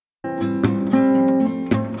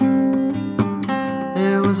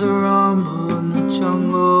was a rumble in the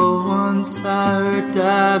jungle. Once I heard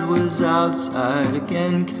Dad was outside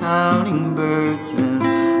again counting birds, and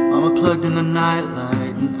Mama plugged in a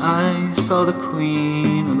nightlight, and I saw the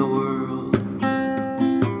queen of the world.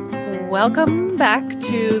 Welcome back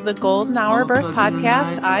to the Golden Hour Birth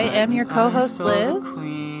Podcast. I am your co-host Liz.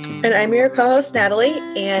 And I'm your co-host Natalie.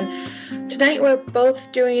 And tonight we're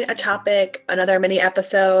both doing a topic, another mini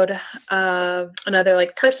episode of another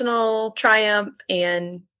like personal triumph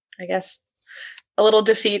and I guess a little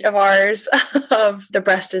defeat of ours of the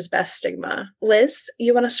breast is best stigma. Liz,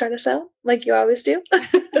 you want to start us out like you always do?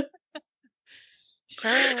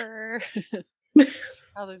 Sure.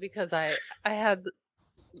 Probably because I had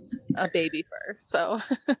a baby first, so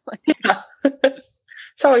yeah.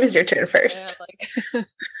 It's always your turn first.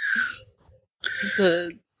 Yeah,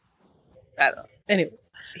 I don't know.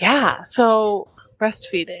 Anyways, yeah. So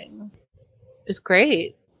breastfeeding is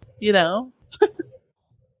great, you know.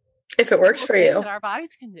 If it works for you, that our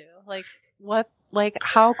bodies can do. Like what? Like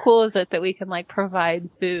how cool is it that we can like provide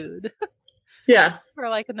food? Yeah, for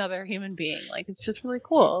like another human being. Like it's just really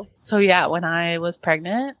cool. So yeah, when I was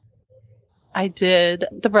pregnant, I did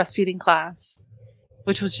the breastfeeding class,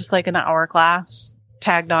 which was just like an hour class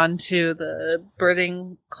tagged on to the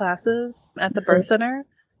birthing classes at the birth center,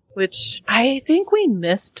 which I think we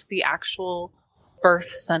missed the actual birth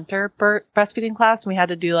center breastfeeding class. And we had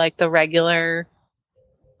to do like the regular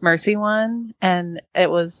Mercy one. And it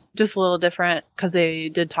was just a little different because they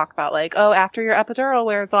did talk about like, oh, after your epidural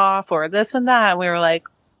wears off or this and that. And we were like,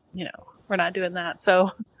 you know, we're not doing that. So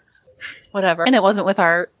whatever. And it wasn't with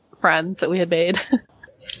our friends that we had made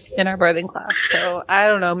in our birthing class. So I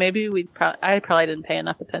don't know, maybe I probably didn't pay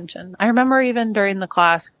enough attention. I remember even during the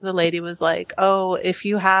class, the lady was like, oh, if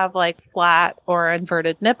you have like flat or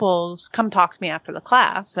inverted nipples, come talk to me after the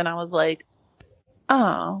class. And I was like,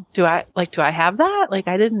 oh, do I have that? Like,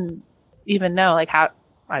 I didn't even know, like how,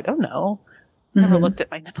 I don't know. Never looked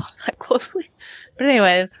at my nipples that closely. But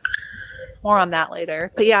anyways, more on that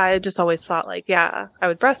later. But yeah, I just always thought like, yeah, I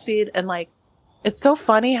would breastfeed. And like, it's so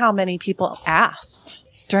funny how many people asked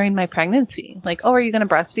during my pregnancy, like, oh, are you going to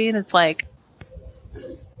breastfeed? It's like,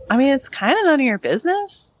 I mean, it's kind of none of your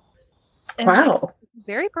business. And wow. Like,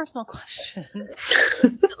 very personal question.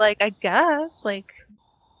 Like, I guess, like,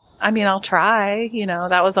 I mean, I'll try, you know,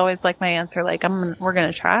 that was always like my answer. Like, we're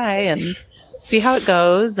going to try and see how it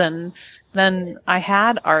goes. And then I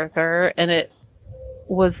had Arthur and it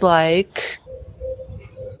was like,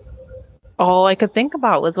 all I could think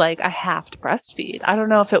about was like, I have to breastfeed. I don't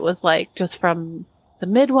know if it was like just from the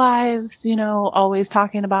midwives, you know, always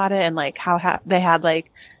talking about it and like how they had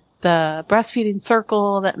like the breastfeeding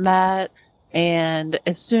circle that met. And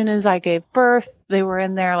as soon as I gave birth, they were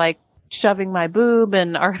in there like shoving my boob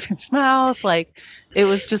in Arthur's mouth. Like it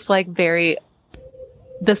was just like this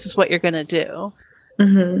is what you're going to do.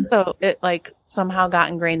 Mm-hmm. So it like somehow got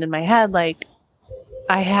ingrained in my head. Like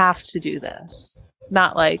I have to do this.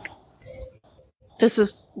 Not like this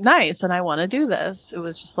is nice and I want to do this. It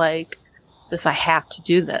was just like this, I have to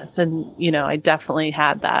do this. And, you know, I definitely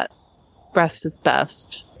had that breast is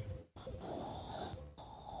best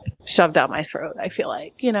shoved down my throat, I feel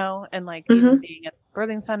like, you know, and like even being at the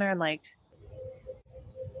birthing center and like,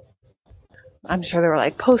 I'm sure there were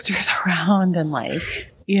like posters around and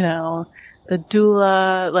like, you know, the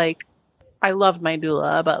doula, like I loved my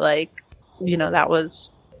doula, but like, you know,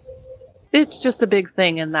 it's just a big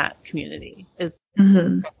thing in that community is,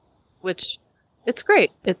 which it's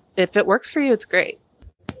great. If it works for you, it's great.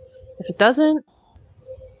 If it doesn't,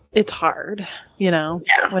 it's hard, you know,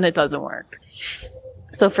 when it doesn't work.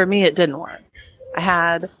 So for me, it didn't work. I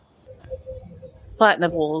had flat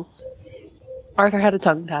nipples. Arthur had a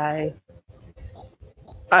tongue tie.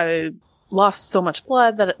 I lost so much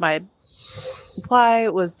blood that my supply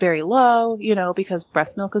was very low, you know, because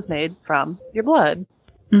breast milk is made from your blood.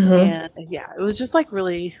 And yeah, it was just like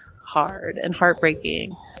really hard and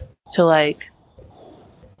heartbreaking to like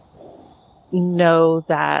know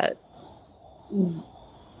that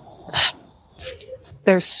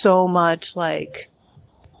there's so much like,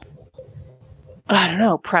 I don't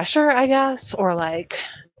know, pressure, I guess, or like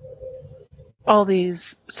all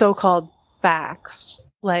these so-called facts,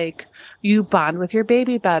 like you bond with your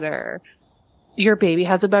baby better, your baby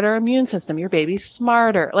has a better immune system, your baby's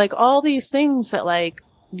smarter, like all these things that like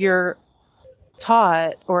you're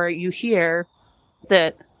taught or you hear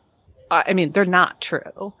that, I mean, they're not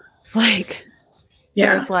true. Like,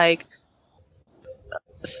 there's like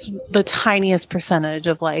the tiniest percentage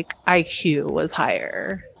of like IQ was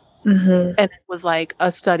higher. And it was like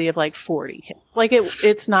a study of like 40 kids. Like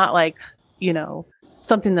it's not like, you know,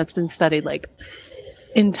 something that's been studied like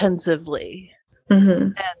intensively. Mm-hmm.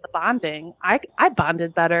 And the bonding, I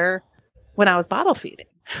bonded better when I was bottle feeding,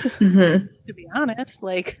 Mm-hmm. to be honest.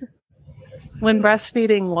 Like, when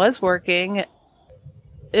breastfeeding was working,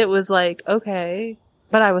 it was like, okay,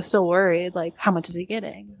 but I was still worried, like, how much is he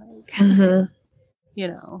getting? Like, Mm-hmm. you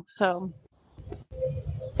know, so,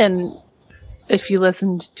 and if you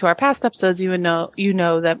listened to our past episodes, you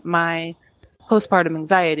know that my postpartum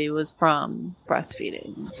anxiety was from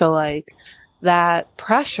breastfeeding. So, like, that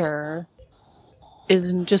pressure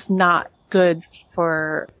is just not good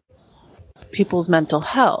for people's mental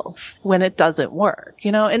health when it doesn't work,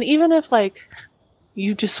 you know? And even if, like,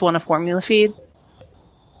 you just want to formula feed,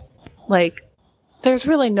 like, there's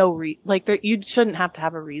really no you shouldn't have to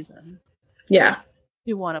have a reason Yeah.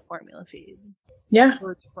 to want to formula feed. Yeah.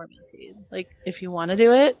 Or to formula feed. Like, if you want to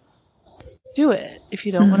do it, do it. If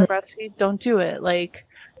you don't want to breastfeed, don't do it. Like,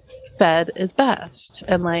 fed is best.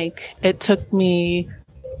 And, like, it took me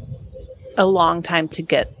a long time to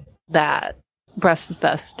get that breast is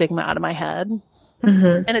best stigma out of my head.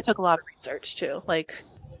 Mm-hmm. And it took a lot of research too, like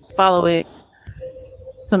following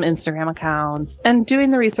some Instagram accounts and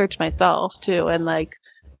doing the research myself too. And, like,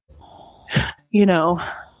 you know,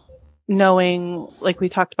 knowing, like we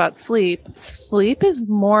talked about, sleep is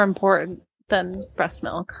more important than breast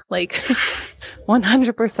milk. Like,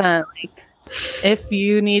 100%. Like, if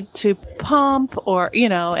you need to pump, or, you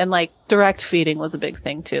know, and, like, direct feeding was a big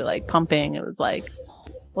thing too. Like, pumping, it was like,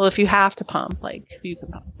 well, if you have to pump, like, you can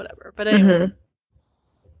pump, whatever. But anyways,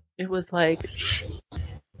 it was like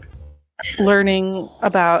learning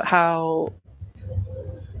about how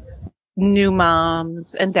new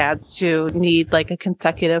moms and dads too need, like, a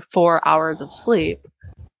consecutive 4 hours of sleep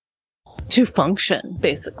to function,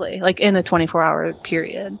 basically, like, in a 24-hour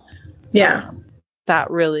period. Yeah. That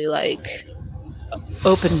really, like,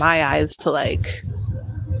 opened my eyes to, like,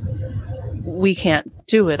 we can't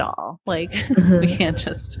do it all. Like, we can't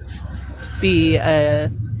just be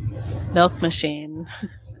a milk machine.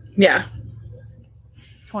 Yeah.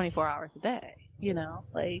 24 hours a day, you know?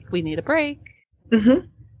 Like, we need a break. Mm-hmm.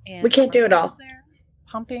 And We can't do it all.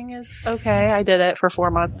 Pumping is okay. I did it for 4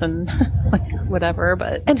 months and, like, whatever.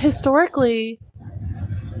 But, and historically,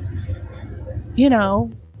 you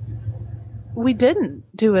know, we didn't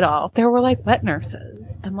do it all. There were, like, wet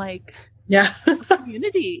nurses and, like, Yeah.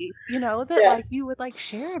 community, you know, that like you would, like,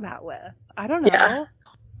 share that with. I don't know. Yeah.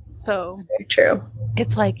 So Very true.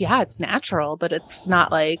 it's like, yeah, it's natural, but it's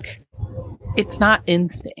not, like, it's not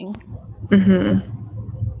instinct. Mm-hmm.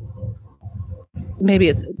 Maybe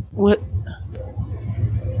it's what?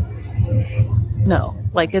 No,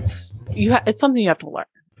 like, it's it's something you have to learn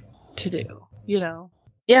to do, you know?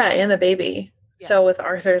 Yeah, and the baby. Yeah. So with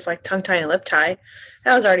Arthur's, like, tongue tie and lip tie,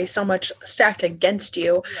 that was already so much stacked against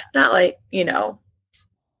you. Yeah. Not, like, you know,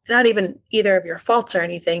 not even either of your faults or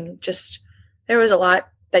anything. Just there was a lot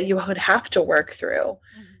that you would have to work through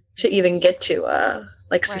to even get to a,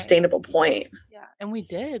 like, sustainable point. Yeah, and we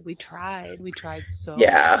did. We tried so.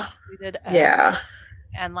 Yeah. We did. Yeah.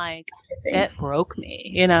 And, like, it broke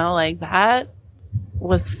me. You know, like, that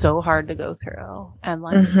was so hard to go through. And,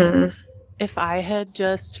 like, if I had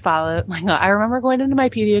just followed, like, I remember going into my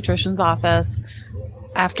pediatrician's office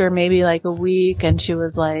after maybe, like, a week, and she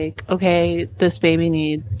was like, okay, this baby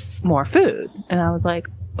needs more food. And I was like,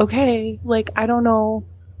 okay, like, I don't know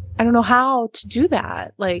how to do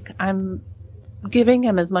that. Like, I'm giving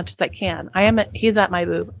him as much as I can. He's at my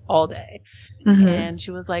boob all day. And she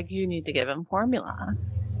was like, you need to give him formula.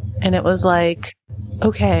 And it was like,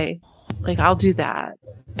 okay, like, I'll do that.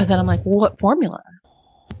 But then I'm like, what formula?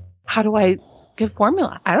 How do I give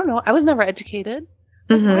formula? I don't know. I was never educated.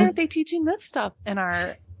 Like, why aren't they teaching this stuff in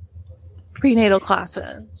our prenatal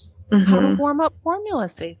classes? How to warm up formula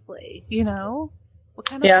safely, you know? What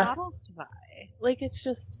kind of bottles to buy? Like, it's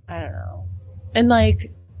just, I don't know. And,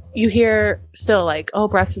 like, you hear still, like, oh,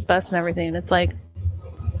 breast is best and everything. And it's like,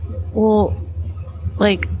 well,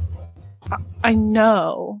 like, I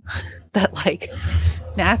know that, like,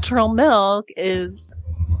 natural milk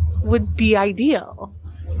would be ideal,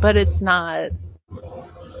 but it's not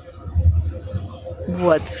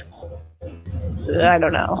I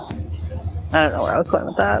don't know where I was going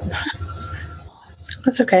with that.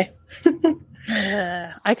 That's okay.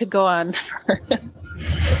 I could go on for,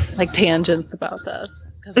 like, tangents about this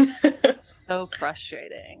because it's so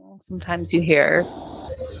frustrating. Sometimes you hear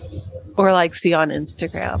or, like, see on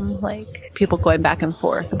Instagram, like, people going back and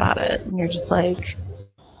forth about it, and you're just like,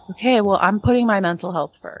 okay, well, I'm putting my mental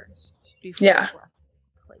health first. Like,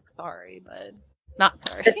 sorry, but not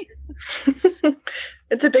sorry.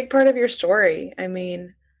 It's a big part of your story. I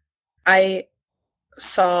mean, I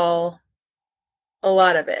saw a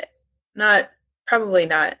lot of it. Not probably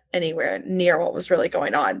not anywhere near what was really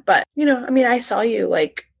going on. But, I mean, I saw you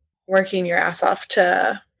like working your ass off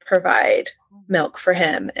to provide milk for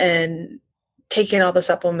him and taking all the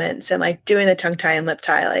supplements and like doing the tongue tie and lip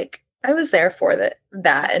tie. Like I was there for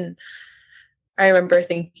that. And I remember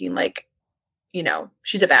thinking like,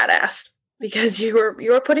 she's a badass because you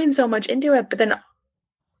were putting so much into it. But then,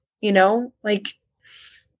 like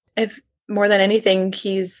if more than anything,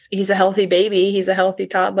 he's a healthy baby. He's a healthy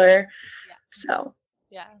toddler. Yeah. So,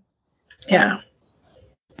 yeah. Yeah.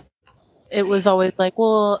 It was always like,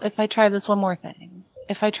 well, if I try this one more thing,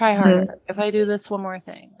 if I try harder, if I do this one more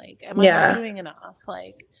thing, like, am I not doing enough?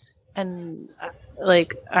 Like, and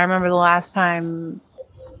like, I remember the last time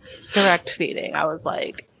direct feeding, I was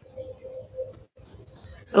like,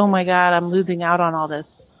 oh my God, I'm losing out on all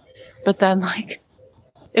this. But then like,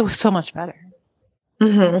 it was so much better.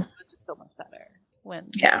 Mm-hmm. It was just so much better when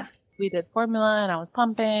we did formula and I was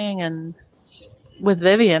pumping. And with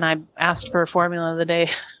Vivian, I asked for formula the day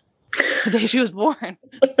she was born.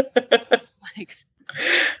 Like,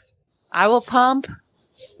 I will pump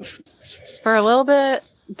for a little bit,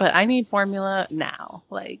 but I need formula now.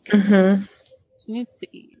 Like, she needs to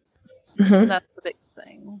eat. And that's the biggest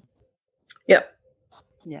thing. Yep.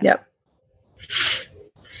 Yeah. Yep.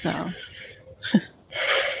 So,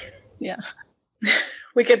 yeah.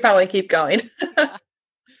 We could probably keep going.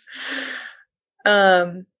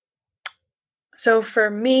 So for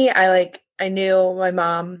me, I knew my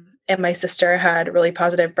mom and my sister had really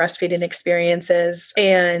positive breastfeeding experiences.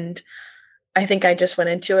 And I think I just went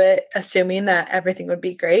into it assuming that everything would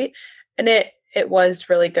be great. And it was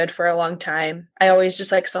really good for a long time. I always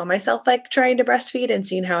just like saw myself like trying to breastfeed and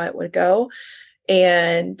seeing how it would go.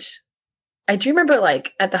 And I do remember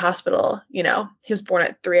like at the hospital, he was born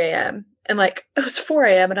at 3 a.m. and like it was 4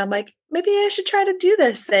 a.m. and I'm like, maybe I should try to do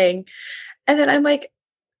this thing. And then I'm like,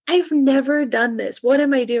 I've never done this. What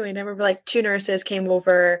am I doing? I remember like 2 nurses came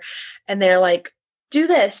over and they're like, do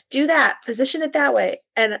this, do that, position it that way.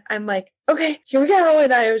 And I'm like, okay, here we go.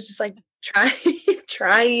 And I was just like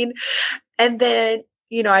trying. And then,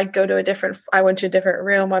 I went to a different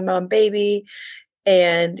room, my mom, baby,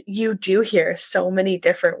 and you do hear so many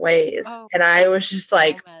different ways. And I was just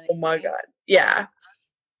like, oh my God. Yeah.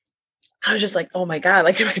 I was just like, oh my God,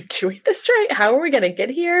 like, am I doing this right? How are we going to get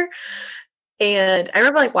here? And I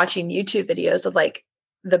remember like watching YouTube videos of like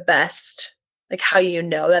the best, like how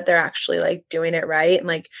that they're actually like doing it right. And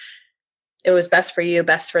like, it was best for you,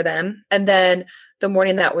 best for them. And then the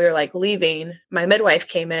morning that we were like leaving, my midwife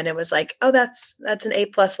came in and was like, oh, that's an A+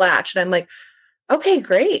 latch. And I'm like, okay,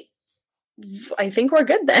 great. I think we're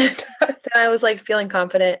good then. Then I was like feeling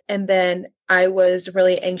confident. And then I was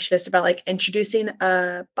really anxious about like introducing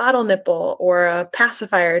a bottle nipple or a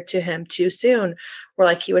pacifier to him too soon, or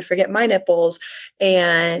like he would forget my nipples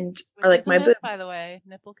or like my boob. By the way,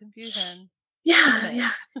 nipple confusion.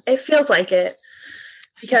 Yeah. It feels like it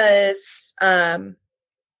because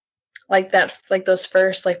like that, like those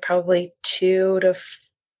first like probably 2 to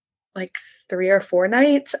 3 or 4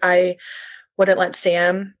 nights, I wouldn't let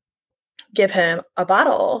Sam give him a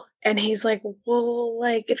bottle. And he's like, well,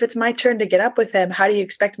 like if it's my turn to get up with him, how do you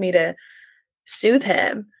expect me to soothe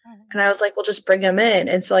him? And I was like, well, just bring him in.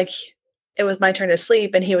 And so like it was my turn to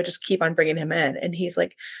sleep and he would just keep on bringing him in. And he's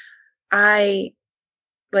like, I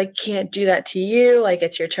like can't do that to you. Like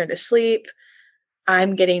it's your turn to sleep.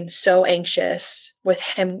 I'm getting so anxious with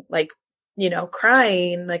him, like,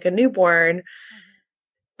 crying like a newborn,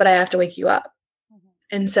 but I have to wake you up.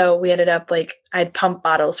 And so we ended up like, I'd pump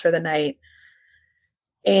bottles for the night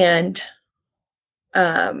and,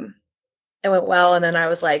 it went well. And then I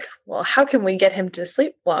was like, well, how can we get him to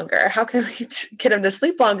sleep longer? How can we get him to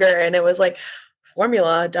sleep longer? And it was like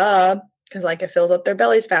formula, duh. Cause like it fills up their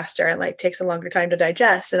bellies faster and like takes a longer time to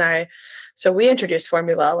digest. And so we introduced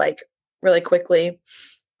formula like really quickly.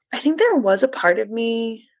 I think there was a part of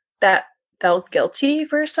me that felt guilty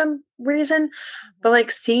for some reason, but like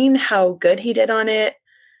seeing how good he did on it.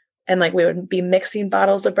 And like we would be mixing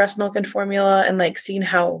bottles of breast milk and formula and like seeing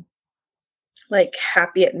how like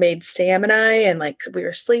happy it made Sam and I, and like we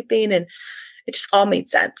were sleeping and it just all made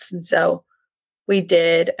sense. And so we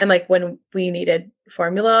did. And like when we needed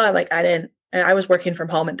formula, like and I was working from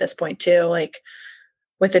home at this point too, like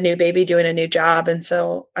with a new baby doing a new job. And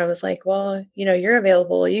so I was like, well, you're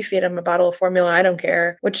available. You feed him a bottle of formula. I don't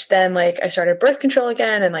care. Which then like I started birth control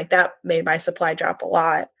again. And like that made my supply drop a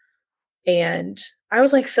lot. And I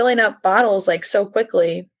was like filling up bottles like so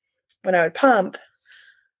quickly when I would pump.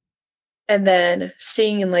 And then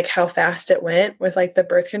seeing like how fast it went with like the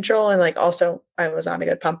birth control. And like also I was on a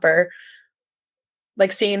good pumper,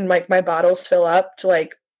 like seeing like my bottles fill up to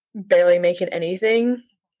like barely making anything.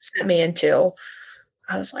 sent me into.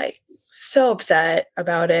 I was like so upset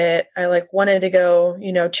about it. I like wanted to go,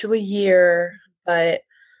 to a year, but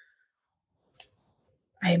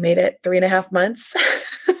I made it 3.5 months.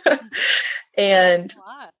 And A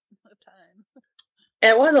lot of time.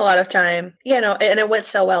 it was a lot of time, and it went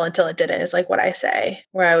so well until it didn't, is like what I say,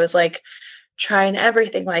 where I was like trying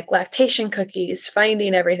everything, like lactation cookies,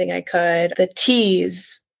 finding everything I could, the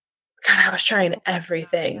teas. God, I was trying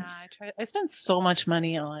everything. Yeah, I spent so much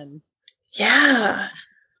money on. Yeah.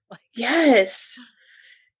 Yes.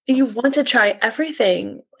 You want to try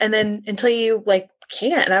everything. And then until you like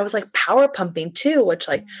can't. And I was like power pumping too, which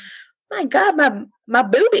like, my God, my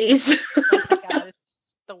boobies. Oh my God,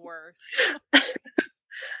 it's the worst.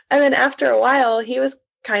 And then after a while, he was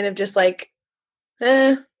kind of just like,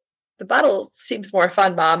 the bottle seems more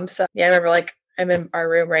fun, Mom. So yeah, I remember like I'm in our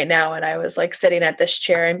room right now and I was like sitting at this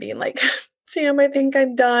chair and being like, Sam, I think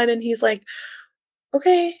I'm done. And he's like,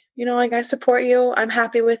 okay, like I support you. I'm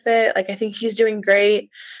happy with it. Like I think he's doing great.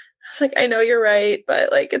 I was like, I know you're right,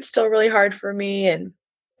 but like it's still really hard for me. And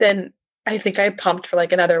then I think I pumped for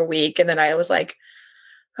like another week. And then I was like,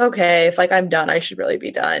 okay, if like I'm done, I should really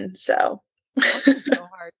be done. So it's so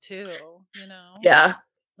hard too, Yeah.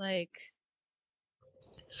 Like,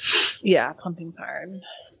 yeah, pumping's hard.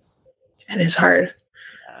 It is hard.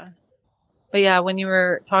 Yeah. But yeah, when you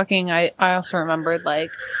were talking, I also remembered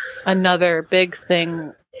like another big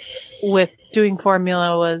thing with doing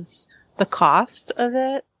formula was the cost of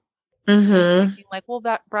it. Mm-hmm. Like, well,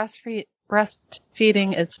 that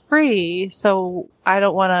breastfeeding is free, so I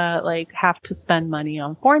don't want to like have to spend money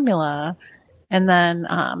on formula. And then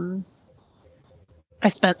I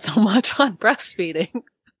spent so much on breastfeeding.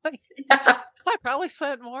 Yeah. I probably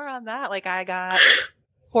spent more on that. Like I got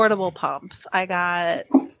portable pumps. I got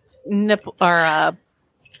nipple or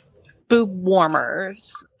boob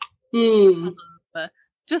warmers.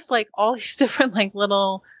 Just like all these different like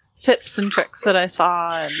little tips and tricks that I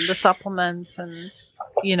saw, and the supplements, and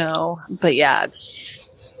but yeah,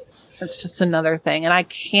 it's just another thing. And I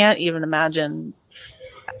can't even imagine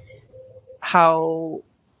how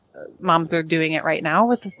moms are doing it right now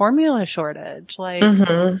with the formula shortage. Like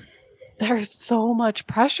there's so much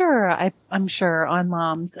pressure, I'm sure, on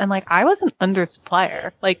moms. And like I was an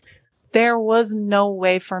undersupplier. Like there was no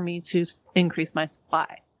way for me to increase my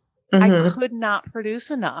supply. I could not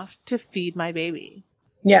produce enough to feed my baby.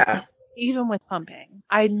 Yeah. Even with pumping.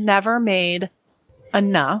 I never made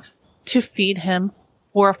enough to feed him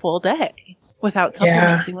for a full day without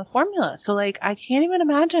supplementing with formula. So like I can't even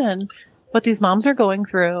imagine what these moms are going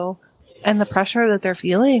through and the pressure that they're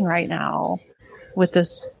feeling right now with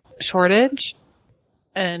this shortage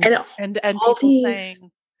and people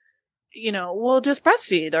saying, well, just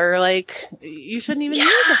breastfeed, or like you shouldn't even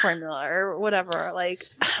use the formula or whatever. Like,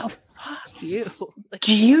 oh, fuck you. Like,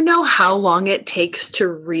 do you know how long it takes to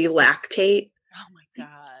relactate? Oh my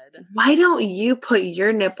God. Why don't you put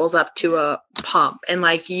your nipples up to a pump and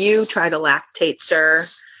like you try to lactate, sir?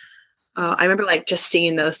 I remember like just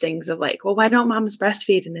seeing those things of like, well, why don't moms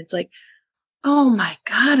breastfeed? And it's like, oh my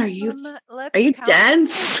God, are you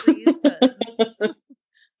dense?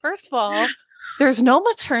 First of all, there's no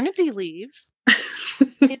maternity leave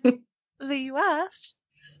in the US.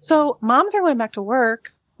 So moms are going back to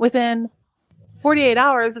work within 48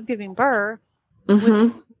 hours of giving birth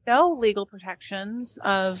with no legal protections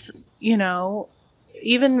of,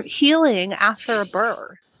 even healing after a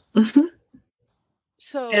birth.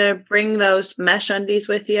 So gonna bring those mesh undies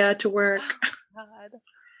with you to work. Oh, God.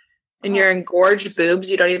 And your engorged boobs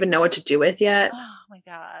you don't even know what to do with yet. Oh my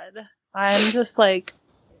God. I'm just like,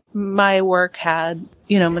 my work had,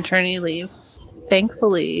 maternity leave.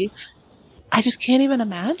 Thankfully, I just can't even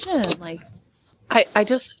imagine. Like,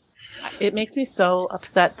 it makes me so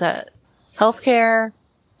upset that healthcare,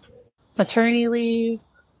 maternity leave,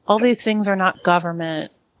 all these things are not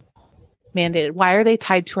government mandated. Why are they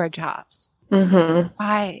tied to our jobs?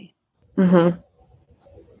 Why?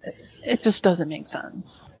 It just doesn't make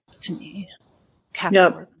sense to me.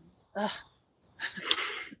 Yep.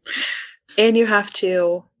 And you have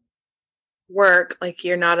to work like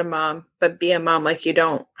you're not a mom, but be a mom like you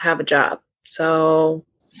don't have a job. So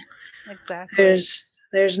exactly,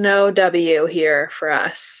 there's no W here for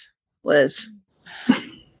us, Liz.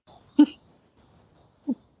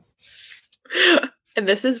 And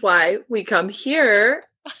this is why we come here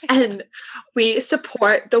and we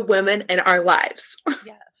support the women in our lives.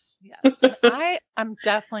 Yes. I'm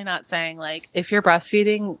definitely not saying like if you're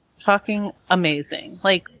breastfeeding, fucking amazing,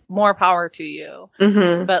 like more power to you.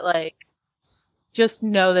 But like, just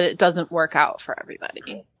know that it doesn't work out for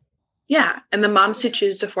everybody. Yeah. And the moms who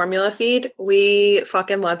choose to formula feed, we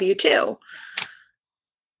fucking love you too.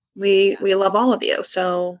 we love all of you.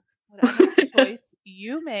 So whatever choice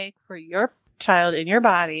you make for your child in your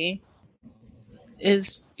body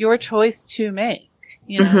is your choice to make.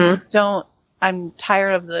 You know, I'm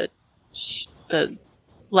tired of the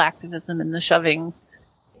lactivism and the shoving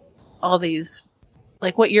all these,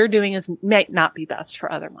 like what you're doing might not be best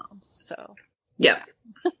for other moms. So yeah.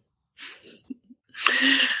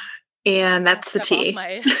 And that's the tea.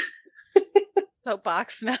 My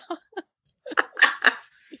soapbox now.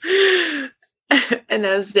 And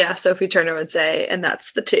as Sophie Turner would say, and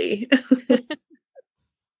that's the tea.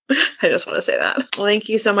 I just want to say that. Well, thank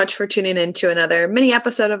you so much for tuning in to another mini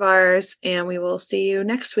episode of ours, and we will see you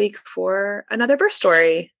next week for another birth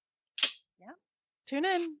story. Yeah. Tune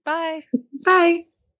in. Bye. Bye.